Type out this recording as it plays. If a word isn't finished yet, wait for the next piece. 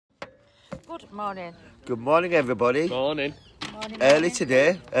Good morning. Good morning, everybody. Morning. Morning. Early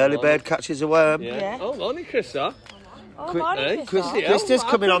today. Early bird catches a worm. Yeah. Oh, morning, Krista. Oh, morning, Chrissy. Krista's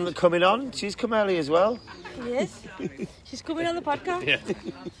coming on. She's come early as well. Yes. She's coming on the podcast.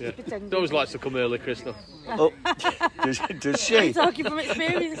 Yeah. Pretending. She always likes to come early, Krista. Oh, does she? You're talking from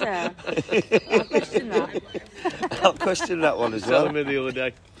experience there. I'll question that. I'll question that one as Telling well. me the other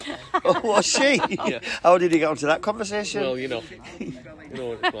day. Oh, was she? Yeah. How did you get onto that conversation? Well, you know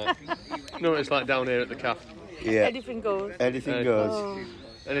what it's like. You know what it's like down here at the cafe. Yeah. Anything goes. Anything goes. Oh.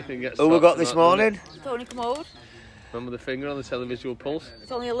 Anything gets. Oh, we stopped got and this that, morning? Tony Commode. Remember the finger on the televisual pulse?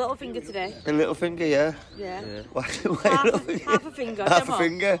 It's only a little finger today. A little finger, yeah. Yeah. Why Half a little a finger. Half come a on.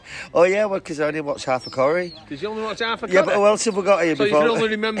 finger. Oh yeah, well, because I only watched half a curry. Did you only watch half a Yeah, curry? but who else have we got here So before? you can only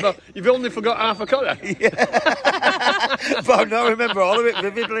remember. You've only forgot half a curry. But I don't remember all of it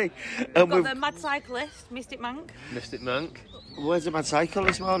vividly. And Got the mad cyclist, Mystic Mank. Mystic Mank. where's the mad cycle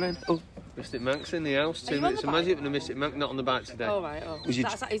this morning? Oh, Mystic Mank's in the house. Are you 2 on minutes the of bike? magic and the Mystic Mank not on the bike today. Oh, right. Oh. Was you-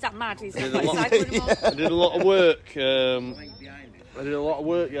 Is that mad? Is Did that a lot- cycling anymore? I did a lot of work. I did a lot of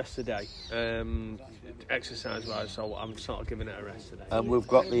work yesterday, exercise-wise. So I'm sort of giving it a rest today. and we've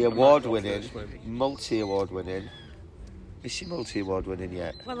got the award-winning, Swim. multi-award-winning. Is she multi-award-winning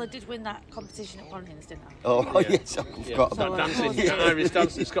yet? Well, I did win that competition at Pontins, didn't I? Oh, Yeah. yes, I forgot That about that. dancing, Irish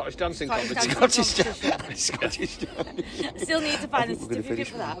dancing, Scottish dancing Scottish competition. dancing. Scottish. I still need to find a think we're gonna certificate finish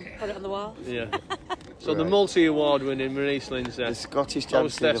for that and put it on the wall. Yeah. So the Right. multi-award winning Maurice Lindsay, The Scottish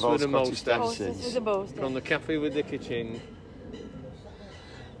dancing Hostess of all with the Scottish mostess. Hostess with dancers. the most. from the cafe with the kitchen.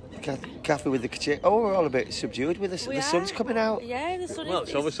 Cafe with the kitchen. Oh, we're all a bit subdued with the We sun's are. coming out. Yeah, the sun Well, is.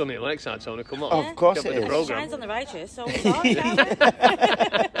 it's always sunny at Lakeside, so come on. Oh, of course Get with it the is. It programme. shines on the righteous, so it's on, can't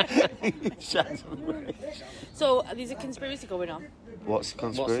it? Shines on the- So there's a conspiracy going on. What's the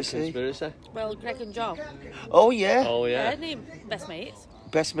What's the conspiracy? conspiracy? Well, Greg and John, Oh, yeah. Oh, yeah. name best mates.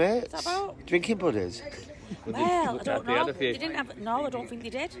 Best mates. What's that about? Drinking buddies. Well, I don't They had know. a few. They didn't have. No, I don't think they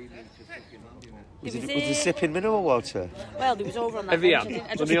did. Was There it sipping mineral water? Well, they was over on that Evian. bench.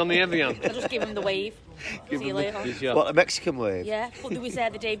 I Was he on the Evian? I just gave him the wave. See you later. Is your- What, a Mexican wave? Yeah, but they was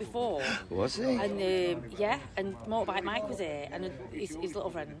there the day before. Was he? And yeah, and Motorbike Mike was there, and his little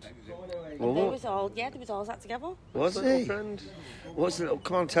friend. And Oh. they was all sat together. Was Little he? friend. What's the little?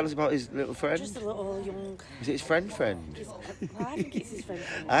 Come on, tell us about his little friend. Just a little young. Is it his friend? I think it's his friend.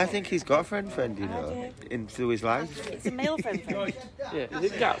 I think he's got a friend, you I know, in through his life. It's a male friend. Yeah,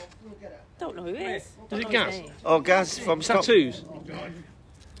 is it Gaz? Don't know who it is. Is Don't it know his Gaz? name. Oh, Gaz from Scotland. Tattoos?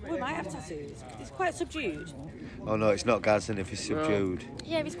 We might have tattoos. He's quite subdued. Oh no, it's not Gaz, then if he's subdued.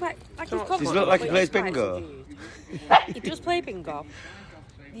 Yeah, he's quite like Does he's he confident, look like he but plays he's quite bingo? subdued. He does play bingo.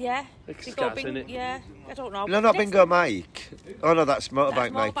 Yeah. It's They go Gaz, innit? Yeah, I don't know. No, not Next- Bingo Mike. Oh no, that's That's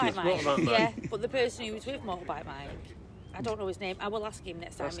Motorbike Mike. Motorbike Mike. Motorbike Mike. Yeah, but the person who was with Motorbike Mike, I don't know his name. I will ask him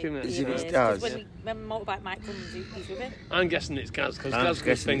next time. Ask him next he time. is, Is it 'cause Gaz? when Motorbike Mike comes, he's with him. I'm guessing it's Gaz, because I'm Gaz does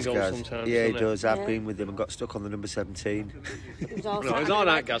guessing it's bingo Gaz. sometimes. Yeah, he doesn't does. I've Yeah. been with him and got stuck on the number 17. He was all No, sat he's in all the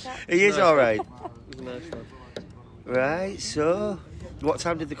right, right Gaz. chat. He is Nice all one. right. He's a nice one. Right. So, what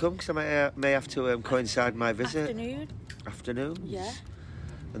time did they come? Because I may have to coincide my visit. Afternoon. Afternoon. Yeah.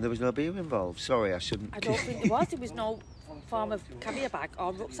 And there was no beer involved. Sorry, I shouldn't. I don't think there was. There was no form of caviar bag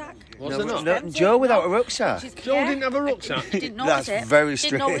or rucksack. Was No, there not? no, Joe without a rucksack. She's- Joe didn't have a rucksack? Didn't notice That's it. very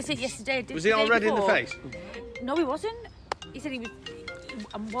Didn't notice strange. it yesterday. Did Was the he all day red in the before. face? No, he wasn't. He said he was.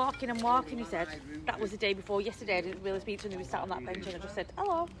 I'm walking, he said. That was the day before yesterday. I didn't really speak to him. He was sat on that bench and I just said,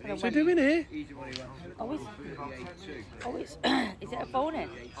 hello. And I What's he went, doing here? is it a phone in?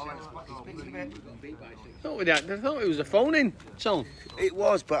 I thought it was a phone in song. It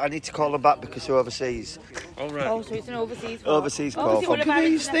was, but I need to call them back because they're overseas. All right. Oh, so it's an overseas call. Overseas call Obviously from- one of our Look at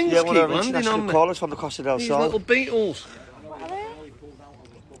these international- things. Yeah, one of keep our landing international on me. callers from the Costa del These Sol. little Beatles. What are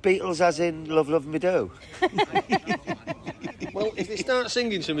they? Beatles as in Love, Love Me Do. Well, if they start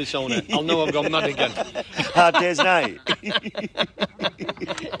singing to me, Sona, I'll know I've gone mad again. Hard Day's Night.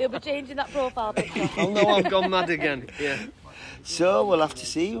 He'll be changing that profile picture. I'll know I've gone mad again. Yeah. So we'll have to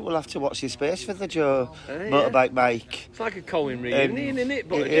see. We'll have to watch your space for the Joe Yeah. Motorbike Mike. It's like a Cohen reunion, isn't it?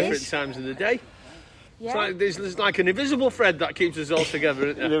 But it at different is. times of the day. Yeah. It's like, there's like an invisible thread that keeps us all together,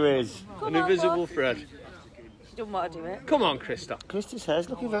 isn't there? There is. An invisible thread. She doesn't want to do it. Come on, Krista. Krista's hair's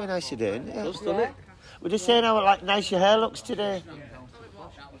looking very nice today, isn't it? Just done Yeah. it. We're just saying how nice your hair looks today.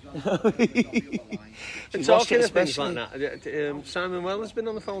 And She's washed talking it of things especially. like that, Simon Weller's been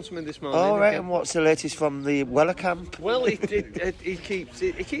on the phone to me this morning. All right, again. and what's the latest from the Weller camp? Well, he keeps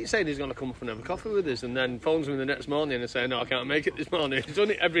saying he's going to come up and have a coffee with us, and then phones me the next morning and saying, "No, I can't make it this morning." He's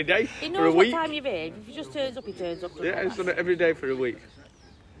done it every day He for a knows what week. time you're in. If he just turns up, he turns up. Yeah, he's done it every day for a week.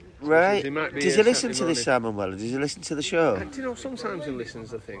 Right. He might be Does here he listen to Saturday this, Simon Weller? Does he listen to the show? Do you know, sometimes he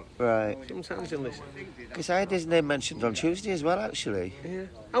listens, I think. Right. Sometimes he listens. Because I had his name mentioned on Tuesday as well, actually. Yeah.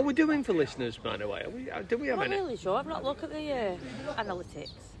 How are we doing for listeners, by the way? Do we have I'm not any? really sure. I've not looked at the analytics.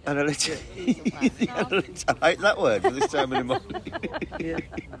 Analytics. I like that word for this time of the morning. Yeah.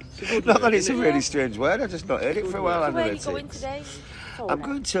 Not that it's a really strange word, I've just not heard it for a while. So where are you Analytics. going today? I'm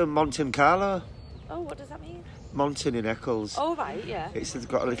going to Monte Carlo. Oh, what does that mean? Monton in Eccles. Oh, right, yeah. It's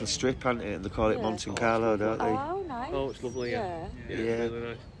got a little strip, hasn't it? And they call it Yeah. Monte Carlo, don't they? Oh, nice. Oh, it's lovely, yeah. Yeah. Yeah, Yeah. Really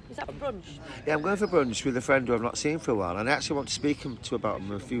nice. Is that for brunch? Yeah, I'm going for brunch with a friend who I've not seen for a while, and I actually want to speak to about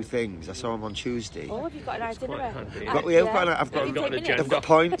him a few things. I saw him on Tuesday. Oh, have you got an itinerary? handy. I've got Have you taken agenda. it? I've got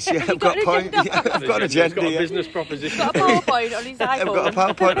points. Yeah, I've You've got got an points. agenda? Yeah, I've got an He's agenda. got a Yeah. business proposition. Got a PowerPoint on his iPhone. I've got a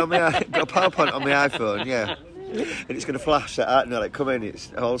PowerPoint on my iPhone. Yeah, and it's going to flash that. No, like come in.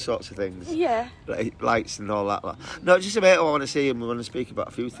 It's all sorts of things. Yeah. Like lights and all that. No, just a mate. I want to see him. We want to speak about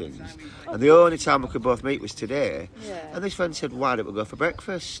a few things. And the only time we could both meet was today. Yeah. And this friend said, "Why don't we go for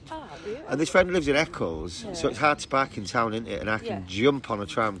breakfast?" Oh, beautiful. And this friend lives in Eccles, Yeah. so it's hard to park in town, isn't it? And I can Yeah. jump on a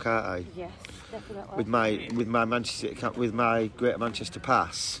tram, can't I? Yes, definitely. With my Greater Manchester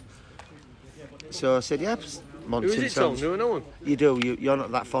pass. So I said, "Yeah, Who is it, Tom? Do I know him? You do. You're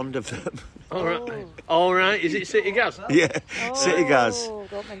not that fond of them." All right. All right. Is it City Gas? Yeah, City Gas.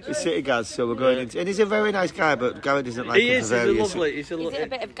 Don't mention It's it. City Gas, so we're going into. And he's a very nice guy, but Gary doesn't like He him is. for He's a various. lovely. He's a Is it a lovely.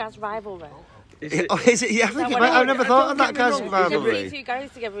 bit of gas rivalry? Oh, is it? Yeah, I think that it what might. it I've is? never I thought don't of that get me wrong. gas It's There's really rivalry. two guys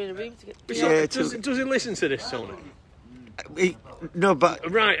together in a room together. Yeah, Does he listen to this, Tony? No,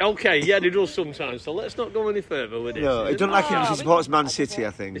 but Right. Okay. Yeah, he does sometimes. So let's not go any further with it. no, he doesn't like him because he we supports can- Man City.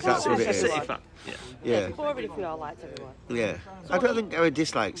 I think that's what it He's a is. City fan. Yeah. Yeah, Yeah, before if we all liked everyone. yeah. I don't think Gary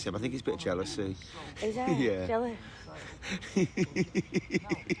dislikes him. I think it's a bit of jealousy. Is that? Yeah. Jelly.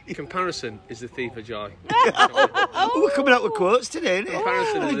 Comparison is the thief of joy. Oh, we're coming out with quotes today, isn't it?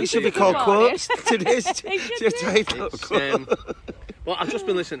 Comparison I is think the it should be thief of called joy. quotes. Today's It's, well, I've just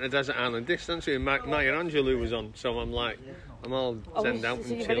been listening to Desert Island Distance and Maya Angelou was on, so I'm all zenned out so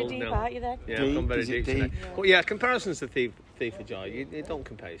and you're very chilled deep, now. aren't you then? Yeah, I've gone very Is it deep deep? today. But yeah, comparison's the thief of joy. You don't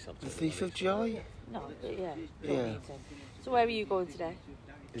compare yourself to The thief of joy. No, but yeah. Yeah. Don't need to. So where are you going today?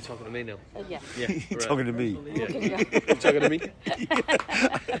 You're talking to me now. Yeah. Yeah, You're right. talking to me. Yeah. Okay, yeah. You're talking to me.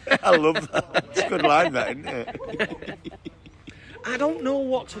 I love that. It's a good line, that, isn't it? I don't know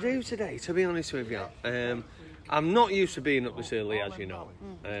what to do today, to be honest with you. I'm not used to being up this early, as you know.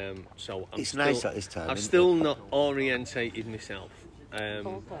 So I'm It's still, nice at this time, I've isn't still not orientated myself.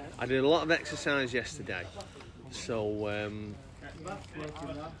 Okay. I did a lot of exercise yesterday, so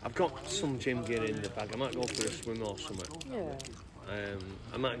I've got some gym gear in the bag. I might go for a swim or something. Yeah.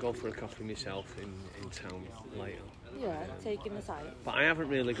 I might go for a coffee myself in town later. Yeah, taking the site. But I haven't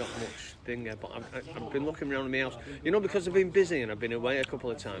really got much thing yet. But I've been looking around my house, you know, because I've been busy and I've been away a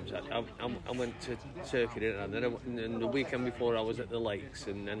couple of times. I went to Turkey, didn't I? And then the weekend before I was at the lakes,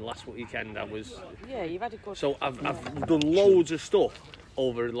 and then last weekend I was. Yeah, you've had a good... So I've done loads of stuff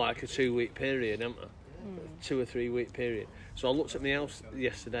over like a 2-week period, haven't I? 2 or 3 week period. So I looked at my house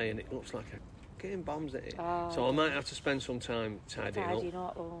yesterday and it looks like getting bombs at it. So I might have to spend some time tidying up. Tidying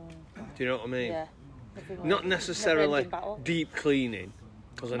up. Oh. Do you know what I mean? Yeah. Nothing like- Not necessarily never-ending battle. deep cleaning,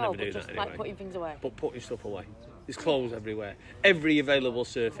 because I No, never but do just that like anyway. putting things away. But putting stuff away. There's clothes everywhere. Every available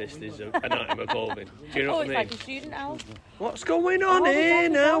surface there's an item of clothing. Do you know Oh, what I it's mean? like a student house. What's going on Oh, here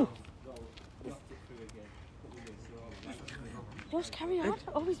it's now? Just carry on.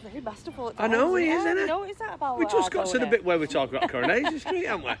 Oh, he's very masterful at I know times, he is, isn't he? You noticed that about We just got to the Tony? bit where we talk about Coronation Street,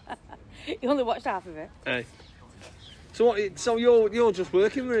 haven't we? You only watched half of it. Hey. So what? So you're just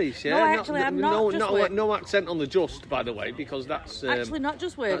working, Maurice? Yeah. No, actually, I'm not just working. No accent on the just, by the way, because that's Actually, not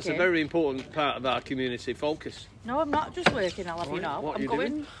just working. that's a very important part of our community focus. No, I'm not just working. I'll have you Right, know. what are you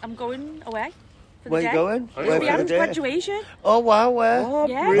doing? I'm going away. For Where the you day. going? Are you Where going? for the Rianne's day? graduation. Oh wow, where? Oh,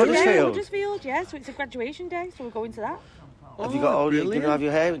 Yeah, brilliant. yeah, Huddersfield? Huddersfield. Yeah, so it's a graduation day, so we're going to that. Have you got all? You're brilliant. gonna have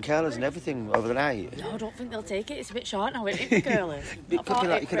your hair and colours and everything over the night. No, I don't think they'll take it. It's a bit short now, isn't it, for girlies? It could be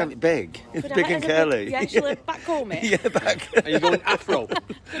like you could have it big, Could I big have and it as a curly. Yeah, actually, back home it. Yeah, back. Are you going afro?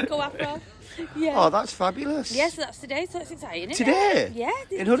 Could go after. Yeah. Oh, that's fabulous. Yes, so that's today, so that's exciting, isn't Today? it? Yeah.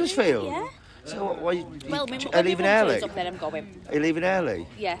 In Huddersfield? Yeah. So what? Well, Are you leaving early? Up there, I'm going. Are you leaving early?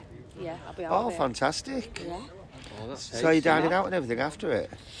 Yeah, I'll be out Oh, there. fantastic. Yeah. Oh, that's So you're dining out and everything after it?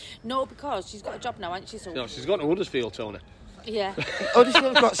 No, because she's got a job now, hasn't she? So No, she's gone to Huddersfield, Tony. Yeah.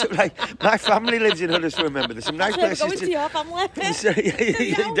 Huddersfield got some my family lives in Huddersfield. Remember, there's some nice That's where we're places going to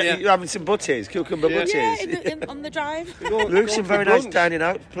your family. You're having some butties, cucumber butties. Yeah, on the drive. There's some very nice dining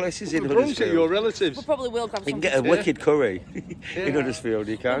out places in Brunch at your Huddersfield. relatives. We probably will grab You some. can get a wicked curry in Huddersfield.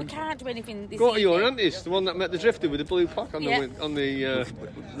 You We can. can't do anything this Go to your evening. auntie's, the one that met the drifter with the blue pack on Yeah. the.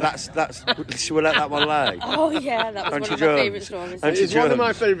 That's. Should we let that one lie? Oh yeah, that was Auntie one of Jones. my favourite stories. Auntie It's one of Jones.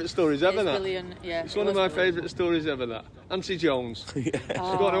 my favourite stories ever. It's That. brilliant. Yeah. It's one of my favourite stories ever. That Auntie Jones. Go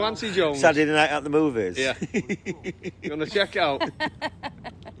to Auntie Jones. Saturday night at the movies. Yeah. You're gonna check out.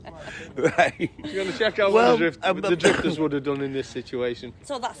 Right. You're gonna check out Well, what the drifters would have done in this situation.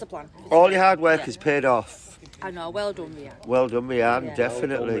 So that's the plan. All your hard work has paid off. I know. Well done, Ria. Well done, Rianne, Yeah.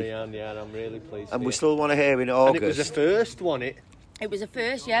 definitely. Well done, Rianne, yeah, I'm really pleased. And for we you. still want to hear in And August. it was the first one. It was a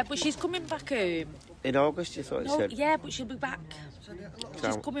first, yeah, but she's coming back. In August, you thought it No, said? yeah, but she'll be back. She's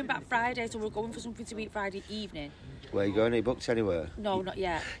So- coming back Friday, so we're going for something to eat Friday evening. Where you going? Are you booked anywhere? No, not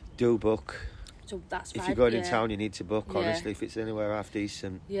yet. Do book. So that's Friday. If you're going in yeah. town, you need to book, Yeah. honestly, if it's anywhere half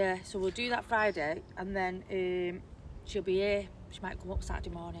decent. Yeah, so we'll do that Friday, and then she'll be here. She might come up Saturday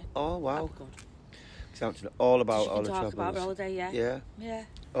morning. Oh, wow. That'd be good. Sounds all about She all can the talk troubles. about her holiday, yeah. Yeah. Yeah.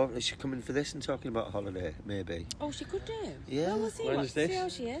 Oh, is she coming for this and talking about holiday, maybe? Oh, she could do. Yeah. Well, we'll see, When what, is this? see how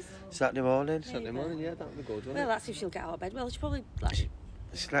she is. Saturday morning? Saturday morning, yeah, that would be good, wouldn't Well, it? that's if she'll get out of bed. Well, she probably like.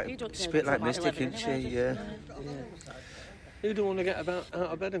 It's like You don't it's a turn bit up like till Mystic, 11 isn't she? anyway, Yeah. Who don't want to get out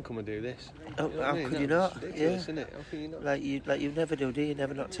of bed and come and do this? Oh, You know what how I mean? could you That's not? ridiculous, Yeah. isn't it? How can you not? Like you never do, do you?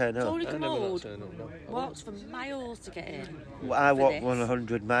 Never not turn up. Tony I never not Commode turn up, no. walks for miles to get in. Well, I walk this.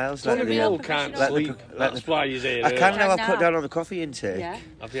 100 miles. Tony Like the, Commode can't like the- sleep. like That's the- why you're here. I can now. Can I've cut now. down on the coffee intake. Yeah.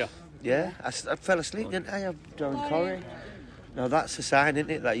 Have you? Yeah, I fell asleep, didn't I? During Oh, Corrie. yeah. No, that's a sign, isn't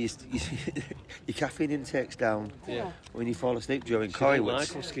it? That your caffeine intake's down Yeah. when you fall asleep during She Corrie. don't Which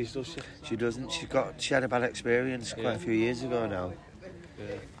like huskies, does she? she doesn't. She had a bad experience quite a few years ago now.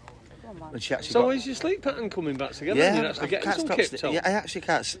 Come on. When she actually So got, is your sleep pattern coming back together? yeah, and you're actually getting some kip top? yeah, I actually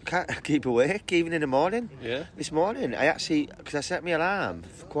can't keep awake even in the morning. Yeah. This morning, because I set my alarm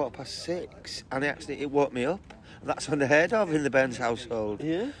for 6:15, and it woke me up. That's unheard of in the Benz household.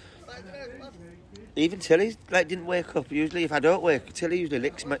 Yeah. Even Tilly didn't wake up. Usually, if I don't wake, Tilly usually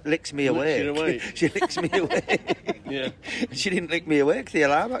licks me awake. you awake. She licks me awake. Yeah. She didn't lick me awake. The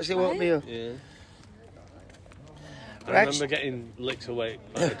alarm actually woke me up. Yeah. I Right. remember getting licked awake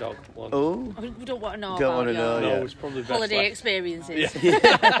by a dog once. Oh, We don't want to know Don't about wanna your know, No, yeah. it's probably best holiday left. experiences.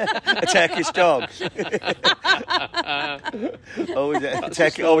 a Turkish dog. Oh, is it? That's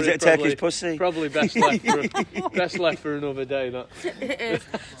a Was it a story Turkish pussy? Probably best left for another day. That. It is.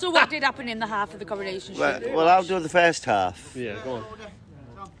 So what did happen in the half of the coronation shoot? Well, I'll do the first half. Yeah, go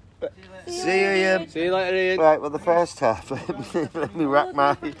on. See you, Ian. See you later, Ian. Right, well, the first half. Let me rack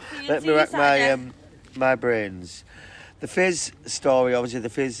my my brains. The Fizz story, obviously, the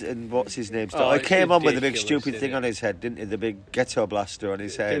Fizz and what's his name? Oh, He it's came on with the big ridiculous, stupid thing isn't on his head, didn't he? The big ghetto blaster on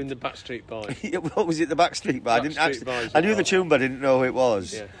his head. Doing the Backstreet Boys. What was it? The Backstreet Boys? I didn't Backstreet actually. Boys, I knew yeah. the tune, but I didn't know who it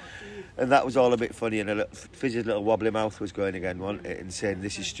was. Yeah. And that was all a bit funny, and Fizz's little wobbly mouth was going again, wasn't it? And saying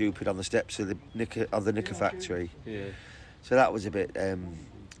this is stupid on the steps of the Knicker factory. Yeah. So that was a bit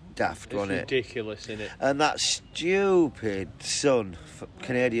daft, It's wasn't it? ridiculous, isn't it? And that stupid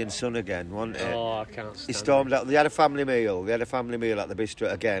Canadian son again, wasn't it? Oh, I can't stand He stormed out. They had a family meal. They had a family meal at the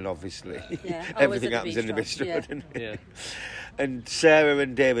bistro again, obviously. Yeah, always Everything at the happens in the bistro, bistro, yeah. doesn't it? Yeah. And Sarah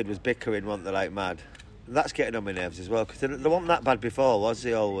and David was bickering, weren't they, like mad? That's getting on my nerves as well, because they weren't that bad before, was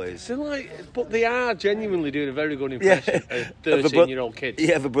they always? So but they are genuinely doing a very good impression of Of a 13-year-old kids.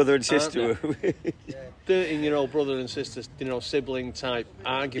 Yeah, of a brother and sister. 13-year-old brother and sister, sibling type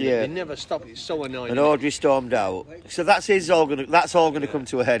argument. Yeah. They never stop. It's so annoying. And Audrey stormed out. So that's all going to come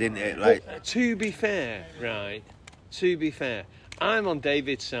to a head, isn't it? Like, But to be fair, I'm on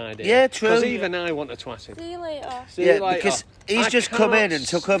David's side here. Yeah, true. Because even I want to twat him. See you later. See you yeah, later. because he's I just come in can't and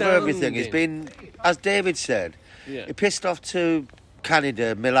took over stand everything. He's him. been, as David said, Yeah. he pissed off to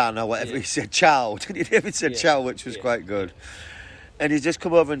Canada, Milan, or whatever Yeah. he said. Ciao. David said Yeah. ciao, which was Yeah. quite good. And he's just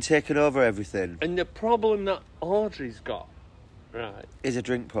come over and taken over everything. And the problem that Audrey's got, right? Is a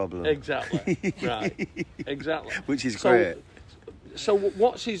drink problem. Exactly. Right. Exactly. Which is great. So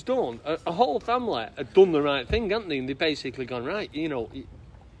what she's done, a whole family had done the right thing, haven't they? And they've basically gone, right,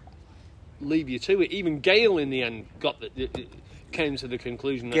 leave you to it. Even Gail in the end came to the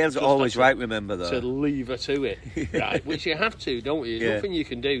conclusion that Gail's just always had right, remember, though. to leave her to it, right? Which you have to, don't you? There's Yeah. nothing you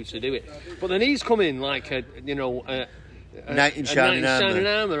can do to do it. But then he's come in like a Knight in shining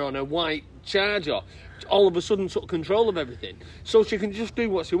armour on a white Charger. All of a sudden took control of everything, so she can just do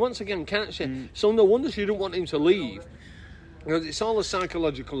what she wants again, can't she? So no wonder she didn't want him to leave. Because it's all a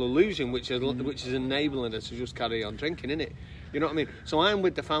psychological illusion which is enabling us to just carry on drinking, isn't it? You know what I mean? So I'm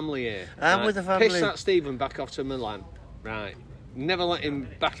with the family here. I'm with the family. Piss that Stephen back off to Milan, right? Never let him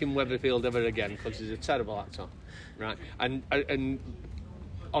back in Weatherfield ever again because he's a terrible actor, right? And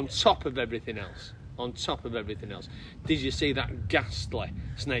on top of everything else, did you see that ghastly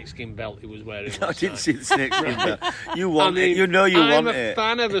snakeskin belt he was wearing? I didn't see the snakeskin belt. You I want mean, it. You know you want it. I'm a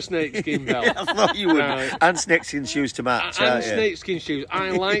fan of a snakeskin belt. I thought you would. And snakeskin shoes to match. And snakeskin shoes. I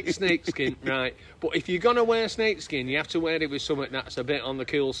like snakeskin, right? But if you're going to wear snakeskin, you have to wear it with something that's a bit on the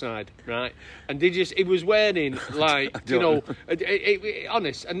cool side, right? And he was wearing, like, you know,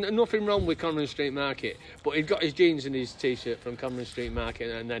 honest, and nothing wrong with Conran Street Market, but he'd got his jeans and his T-shirt from Conran Street Market,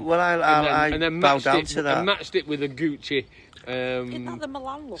 and then... Well, I bowed down to that. And matched it with a Gucci... Isn't that the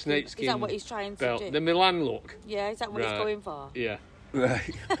Milan look? Snakeskin Is that what he's trying to do? The Milan look. Yeah, is that what he's going for? Yeah.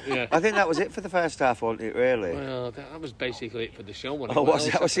 Right. Yeah. I think that was it for the first half, wasn't it, really? Well, that was basically it for the show. Oh, was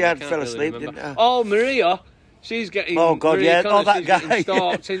it? She had fell asleep, didn't I? Oh, Maria. She's getting... Oh, God, Maria yeah. Oh, that guy.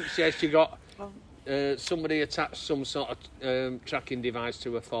 Stalked, isn't she? She got... somebody attached some sort of tracking device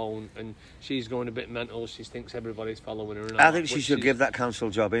to her phone, and she's going a bit mental. She thinks everybody's following her. And I think she should give that council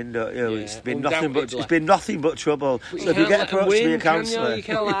job in. Don't you? Yeah, it's been nothing but trouble. But so if you get approached to be a counsellor, you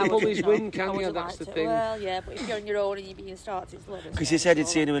can't always win, can you? That's the thing. Well, yeah, but if you're on your own and you're being stalked, it's lovely. Because he said he'd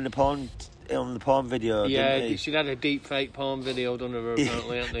seen him in the porn video. Yeah, didn't he? she'd had a deep fake porn video done of her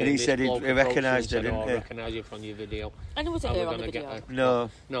apparently, hadn't and he said he recognised her, didn't he? I recognise you from your video. And was it her on the video? No.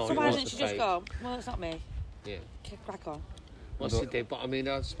 So why didn't she just go, well, it's not me? Yeah. Crack on. Well, she did, but I mean,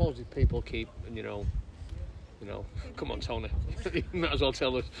 I suppose if people keep, you know, come on, Tony, you might as well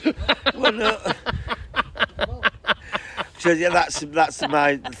tell us. Well, no. So yeah, that's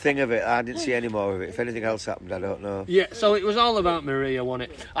my thing of it. I didn't see any more of it. If anything else happened, I don't know. Yeah, so it was all about Maria,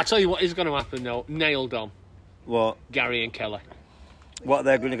 wasn't it? I tell you what is going to happen though. Nailed on. What? Gary and Kelly. What,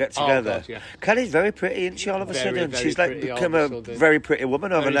 they're going to get together? Oh, God, yeah. Kelly's very pretty, isn't she, all of a sudden? Very She's like become a very pretty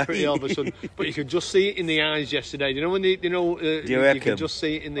woman overnight. Very pretty all of a sudden. But you could just see it in the eyes yesterday. You know when you could just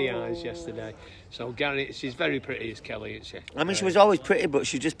see it in the eyes yesterday. So Gary, she's very pretty as Kelly, isn't she? I mean, she was always pretty, but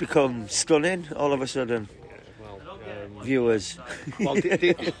she's just become stunning all of a sudden. Viewers. Well,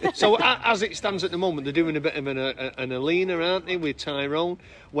 so as it stands at the moment, they're doing a bit of an Alina, aren't they, with Tyrone,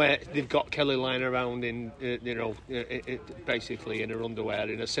 where they've got Kelly lying around in, basically in her underwear,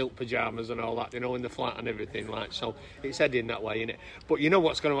 in her silk pyjamas and all that, in the flat and everything, like. So it's heading that way, innit? But you know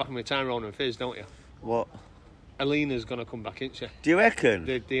what's going to happen with Tyrone and Fizz, don't you? What? Alina's going to come back, isn't she? Do you reckon?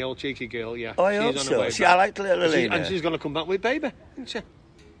 The old cheeky girl, yeah. Oh, I hope so. I like the little Alina. And she's going to come back with baby, isn't she?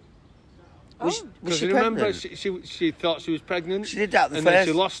 Was she remember pregnant? she thought she was pregnant. She did that and then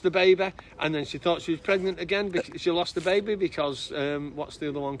she lost the baby, and then she thought she was pregnant again. She lost the baby because what's the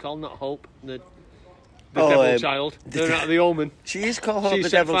other one called? Not Hope, the devil child. They're out of the Omen. She is called Hope, the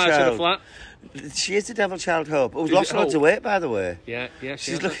devil child. To the flat. She is the devil child Hope. Who's lost loads of weight, by the way. Yeah.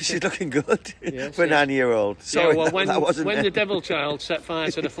 She's looking good for a 9-year-old. Sorry, yeah, well, when it. the devil child set fire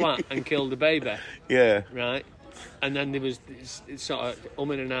to the flat and killed the baby. Yeah. Right. And then there was sort of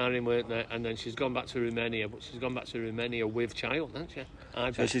umming and ahhing, weren't there? And then she's gone back to Romania, but she's gone back to Romania with child, hasn't she?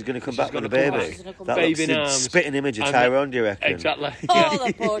 So she's going to come back with a baby. That baby in looks arms. Spitting image of Tyrone, do you reckon? Exactly. Oh,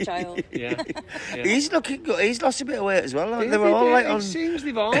 the poor child. Yeah. He's looking good. He's lost a bit of weight as well. They were all like on. It seems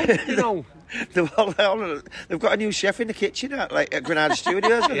they've all, They've got a new chef in the kitchen at Granada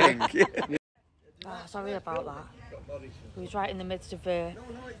Studios, I think. Yeah. Oh, sorry about that. We was right in the midst of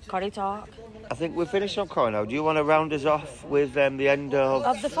Corrie talk. I think we're finished on Corrie now. Do you want to round us off with the end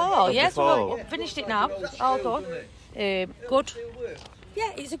of the fall? Yes, fall? we've finished it now. All done. Good.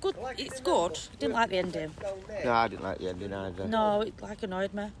 Yeah, it's good. Didn't like the ending. No, I didn't like the ending either. No, it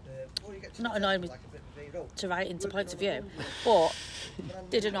annoyed me. Not annoyed me to write into points of view, but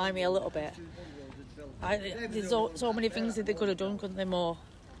did annoy me a little bit. There's so many things that they could have done, couldn't they? More.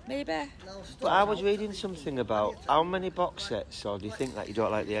 Maybe. But I was reading something about how many box sets, or do you think that you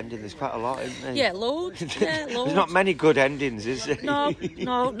don't like the ending? There's quite a lot, isn't there? Yeah, loads. There's not many good endings, is there? No,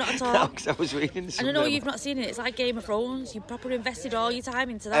 not at all. Because I was reading something. And I know you've not seen it. It's like Game of Thrones. You properly invested all your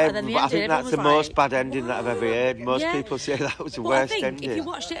time into that, and then the ending, I think that's the most bad ending that I've ever heard. Most people say that was the worst ending. If you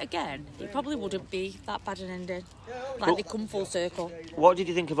watched it again, it probably wouldn't be that bad an ending. Like they come full circle. What did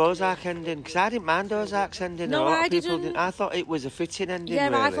you think of Ozark ending? Because I didn't mind Ozark's ending. No, I didn't. I thought it was a fitting ending. Yeah,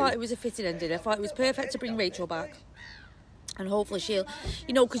 really. I thought it was a fitting ending. I thought it was perfect to bring Rachel back, and hopefully she'll,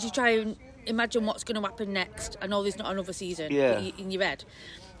 because you try and imagine what's going to happen next. I know there's not another season in your head,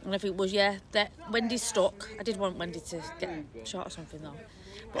 and if it was that Wendy's stuck. I did want Wendy to get shot or something though.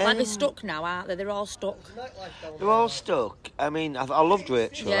 But they're stuck now, aren't they? They're all stuck. They're all stuck. I mean, I loved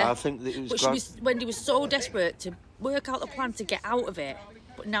Rachel. Yeah. I think that it was. But Wendy was so desperate to work out the plan to get out of it.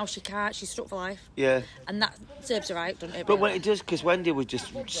 But now she can't. She's stuck for life. Yeah. And that serves her right, doesn't it? But when it does, because Wendy was just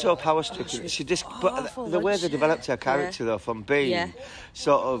so power-stricken. She just, but the way they developed her character, though, from being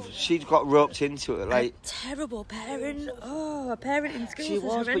sort of, she got roped into it, like... A terrible parent. Oh, a parent in school. She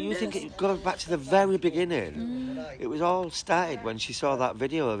was, but you think it goes back to the very beginning. It was all started when she saw that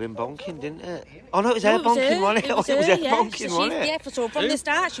video of him bonking, didn't it? Oh, no, it was her bonking, wasn't it? It was her bonking, wasn't it? Yeah, so from the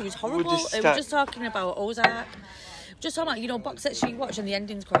start, she was horrible. It was just talking about Ozark. Just talking about, you know, box sets she watched and the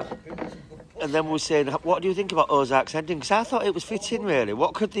ending's crap. And then we're saying, what do you think about Ozark's ending? Because I thought it was fitting, really.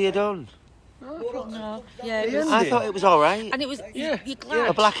 What could they have done? No, yeah, I thought it was all right. And it was, you're glad.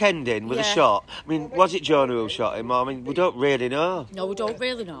 A black ending with a shot. I mean, was it Jonah who shot him? I mean, we don't really know. No, we don't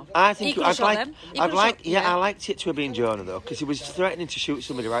really know. I think I liked it to have been Jonah though, because he was threatening to shoot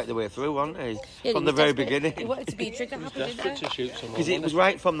somebody right the way through, wasn't he? Yeah, from the very beginning. He wanted to be trigger happy, didn't he? To shoot someone. Because it was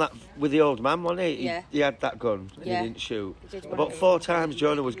right from that with the old man, wasn't he? Yeah. He had that gun and he didn't shoot. About 4 times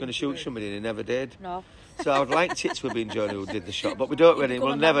Jonah was going to shoot somebody and he never did. No. So I would like it to have been Jonah who did the shot, but we don't really.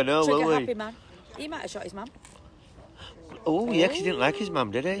 We'll never know, will we? Happy man. He might have shot his mum. Oh, yeah, because he didn't like his mum,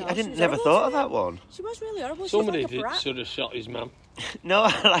 did he? No, I never thought of that one. She was really horrible. Somebody should have shot his mum. No,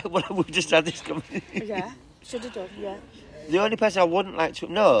 we just had this conversation. Yeah, should have done, yeah. The only person I wouldn't like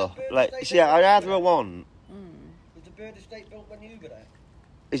to... No, like, see, I'd rather want... Was the bird estate built when you were there?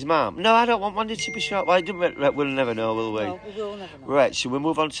 His mum. No, I don't want Wendy to be shot. We'll never know, will we? No, we will never know. Right, so we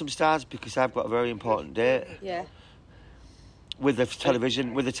move on to some stars because I've got a very important date. Yeah. With the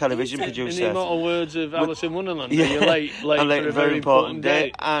television producer. In the immortal words of Alice in Wonderland, yeah. you're late for a very important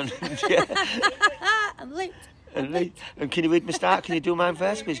date. And I'm late. And can you read my start? Can you do mine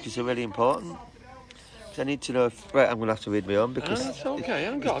first, please? Because they're really important. Because I need to know if... Right, I'm going to have to read my own because... That's okay,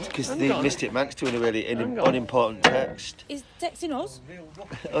 hang on. Because the Mystic Manx doing a really unimportant text. He's texting us.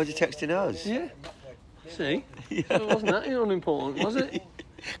 Oh, is he texting us? Yeah. See? Yeah. So wasn't that unimportant, was it?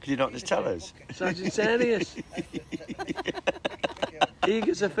 Could you not just tell us? Sagittarius.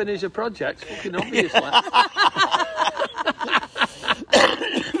 Eager to finish a project, fucking obviously.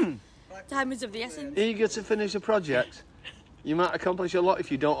 Time is of the essence. Eager to finish a project. You might accomplish a lot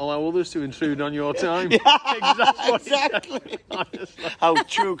if you don't allow others to intrude on your time. Exactly. How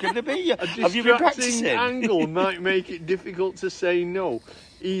true can it be? Have you been practicing? A distracting angle might make it difficult to say no,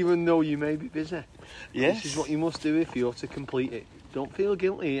 even though you may be busy. Yes. This is what you must do if you're to complete it. Don't feel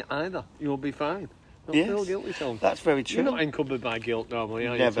guilty either. You'll be fine. Don't feel guilty, Tom. That's very true. You're not encumbered by guilt normally,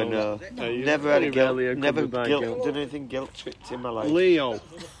 are you? Never, no. Never had a guilt. Never done anything guilt-tripped in my life. Leo.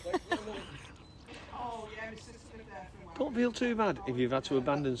 Don't feel too bad if you've had to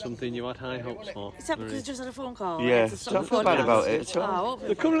abandon something you had high hopes for. Is that because you just had a phone call? Yeah, don't feel bad about it at all.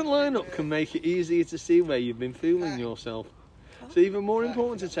 The current lineup can make it easier to see where you've been fooling yourself. It's even more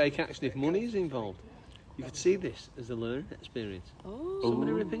important to take action if money is involved. You could see this as a learning experience. Oh.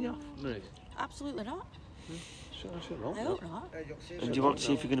 Somebody ripping you off, Maurice? Absolutely not. I hope not. And do you want to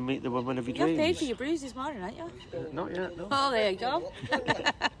see if you're going to meet the woman of your dreams? You've paid for dreams? your bruise this morning, haven't you? Not yet, no. Oh, there you go.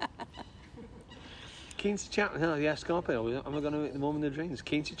 Keen to chat? Oh, yeah, Scorpio. Am I going to meet the woman of dreams?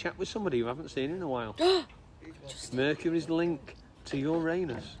 Keen to chat with somebody you haven't seen in a while. Mercury's link to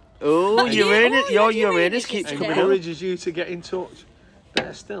Uranus. Oh, Uranus! Your Uranus keeps coming up. Encourages you to get in touch.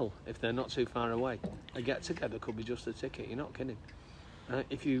 Better still, if they're not too far away, a get-together could be just a ticket. You're not kidding.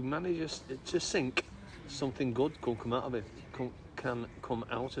 If you manage to sync, something good can come out of it. Can come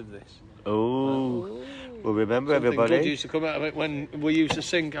out of this. Oh, well, remember something everybody. Good used to come out of it when we used to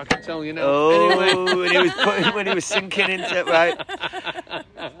sync. I can tell you now. Oh, anyway. when he was sinking into it, right?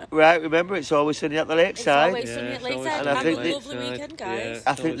 Right, remember it's always sunny at the lakeside. It's always sunny at Lakeside. And I think have a lovely weekend, guys.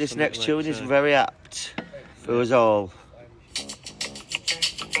 I think this next tune is very apt for us all.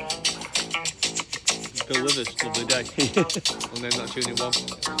 Bill Withers, lovely day. I'll name that tune in one.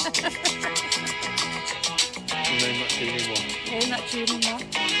 I'll name that tune in one. Name that tune in one.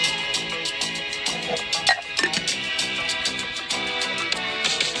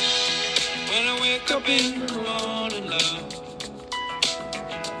 When I wake up in the morning, love,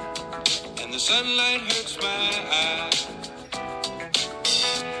 and the sunlight hurts my eyes,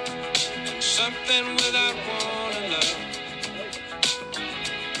 and something without warning, love,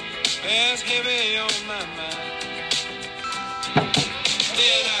 bears heavy on my mind.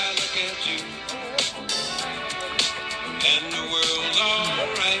 Then I look at you, and the world's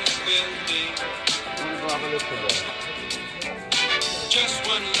alright with me. Just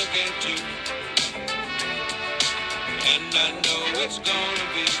one look at you, and I know it's gonna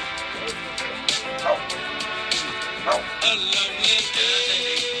be a lovely day.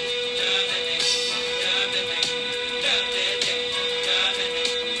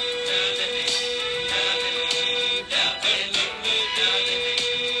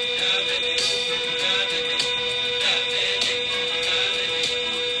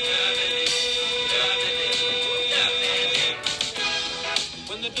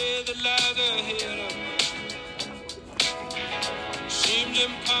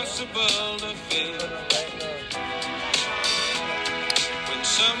 seemed impossible to fail. When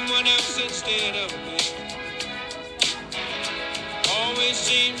someone else instead of me always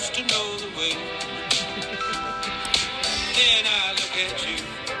seems to know the way. Then I look at you,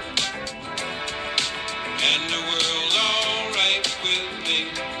 and the world's all right with me.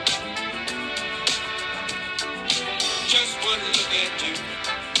 Just one look at you,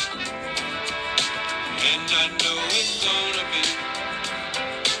 and I know it's gonna be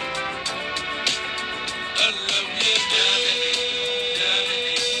a lovely day.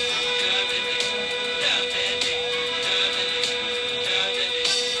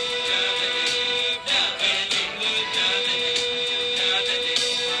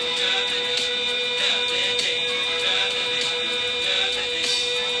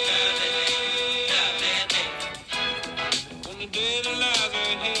 When the dead lies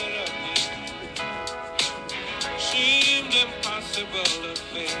ahead of me seemed impossible to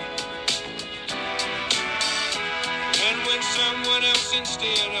face, and when someone else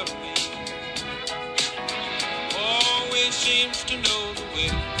instead of me always seems to know the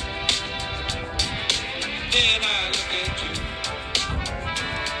way, then I look at you,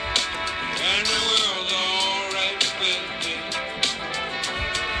 and the world's all right with me.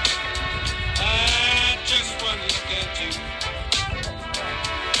 I just one look at you,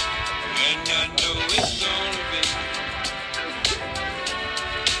 and I know it's gonna be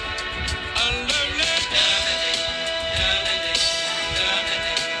a lovely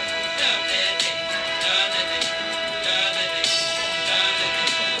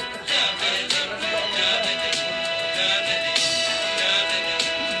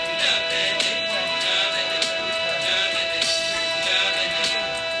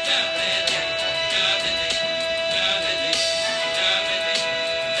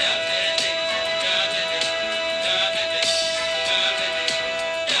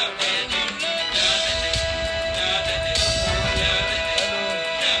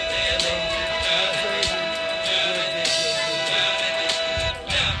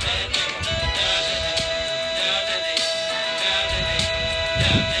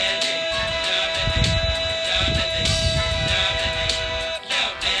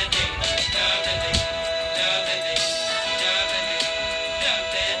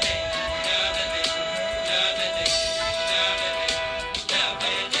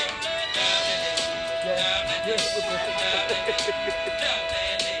Yeah.